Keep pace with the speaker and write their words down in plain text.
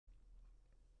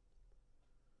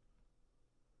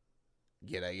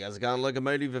G'day, how's it going,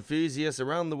 locomotive enthusiasts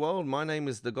around the world? My name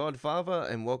is The Godfather,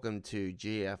 and welcome to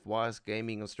GFY's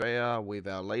Gaming Australia with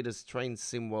our latest Train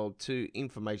Sim World 2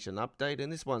 information update.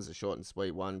 And this one's a short and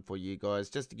sweet one for you guys,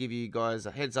 just to give you guys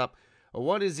a heads up of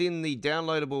what is in the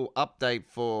downloadable update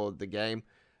for the game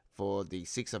for the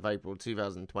 6th of April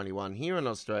 2021 here in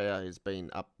Australia. Has been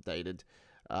updated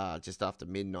just after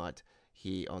midnight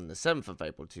here on the 7th of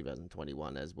April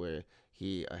 2021, as we're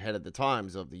here ahead of the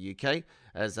times of the UK,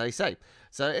 as they say.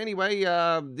 So anyway,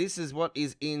 this is what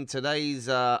is in today's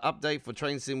update for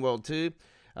Train Sim World 2.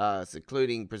 It's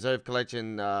including Preserve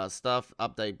Collection stuff.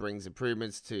 Update brings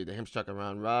improvements to the Hemstrucker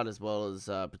Round Rod, as well as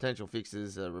potential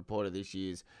fixes, reported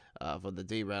issues for the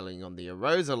derailing on the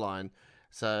Arosa line.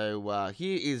 So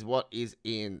here is what is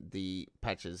in the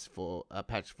patches for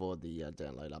patch for the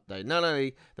download update. Not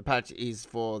only the patch is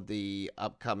for the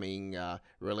upcoming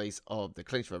release of the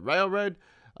Clinchford Railroad,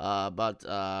 but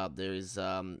there is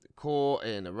core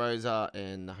and Arosa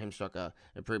and Hemstrucker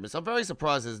improvements. I'm very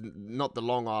surprised there's not the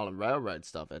Long Island Railroad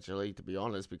stuff, actually, to be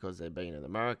honest, because they've been in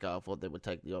America. I thought they would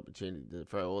take the opportunity to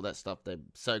throw all that stuff they've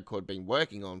so-called been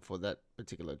working on for that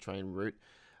particular train route.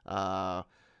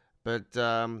 But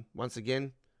once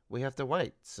again, we have to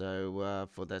wait. So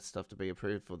for that stuff to be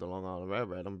approved for the Long Island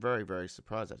Railroad, I'm very, very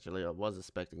surprised, actually. I was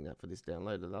expecting that for this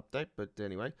downloaded update, but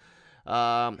anyway.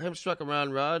 Hemstrucker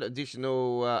Round Road,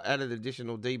 added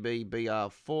additional DB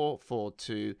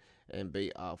BR442 and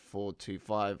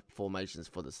BR425 formations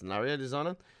for the scenario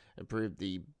designer. Improved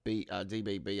the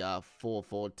DB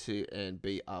BR442 and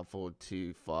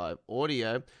BR425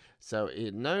 audio, so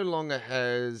it no longer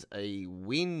has a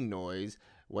wind noise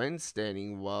when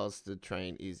standing whilst the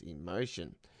train is in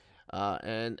motion,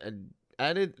 and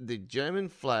added the German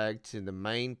flag to the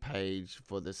main page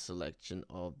for the selection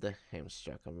of the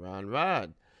Hemstrucker Round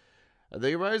Rod.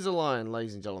 The Arosa line,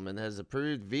 ladies and gentlemen, has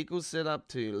approved vehicle setup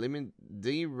to limit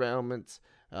derailments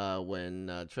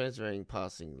when transferring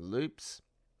passing loops.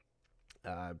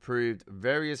 Approved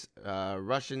various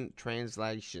Russian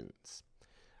translations,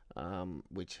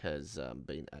 which has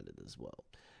been added as well.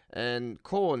 And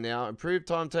core now, improved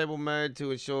timetable mode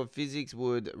to ensure physics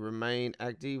would remain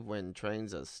active when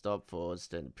trains are stopped for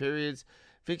extended periods.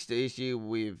 Fixed the issue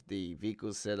with the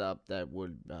vehicle setup that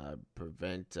would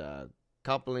prevent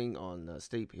coupling on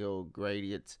steep hill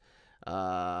gradients.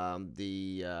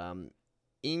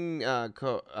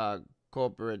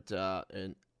 Corporate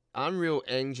an Unreal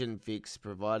Engine fix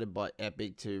provided by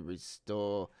Epic to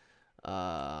restore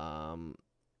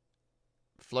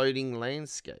floating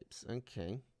landscapes.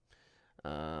 Okay.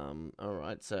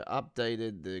 Alright, so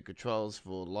updated the controls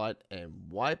for light and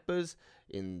wipers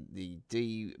in the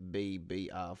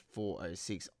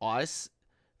DBBR406 ICE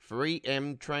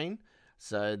 3M train.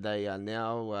 So they are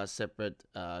now separate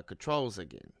controls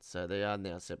again. So they are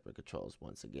now separate controls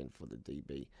once again for the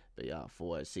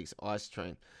DBBR406 ICE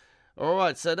train.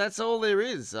 Alright, so that's all there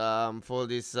is for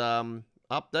this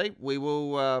update. We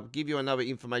will give you another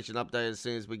information update as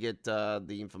soon as we get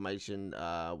the information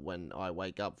when I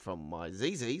wake up from my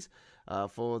ZZs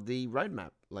for the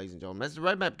roadmap, ladies and gentlemen. As the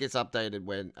roadmap gets updated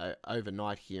when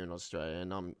overnight here in Australia,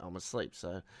 and I'm asleep,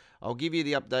 so I'll give you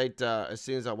the update as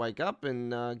soon as I wake up,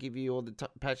 and give you all the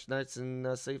patch notes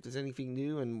and see if there's anything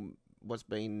new and what's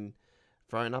been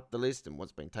thrown up the list and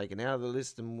what's been taken out of the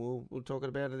list, and we'll talk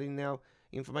about it in our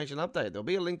information update. There'll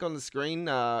be a link on the screen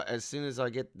as soon as I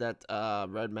get that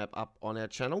roadmap up on our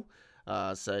channel.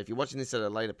 So if you're watching this at a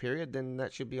later period, then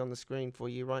that should be on the screen for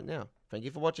you right now. Thank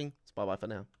you for watching. It's bye-bye for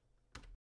now.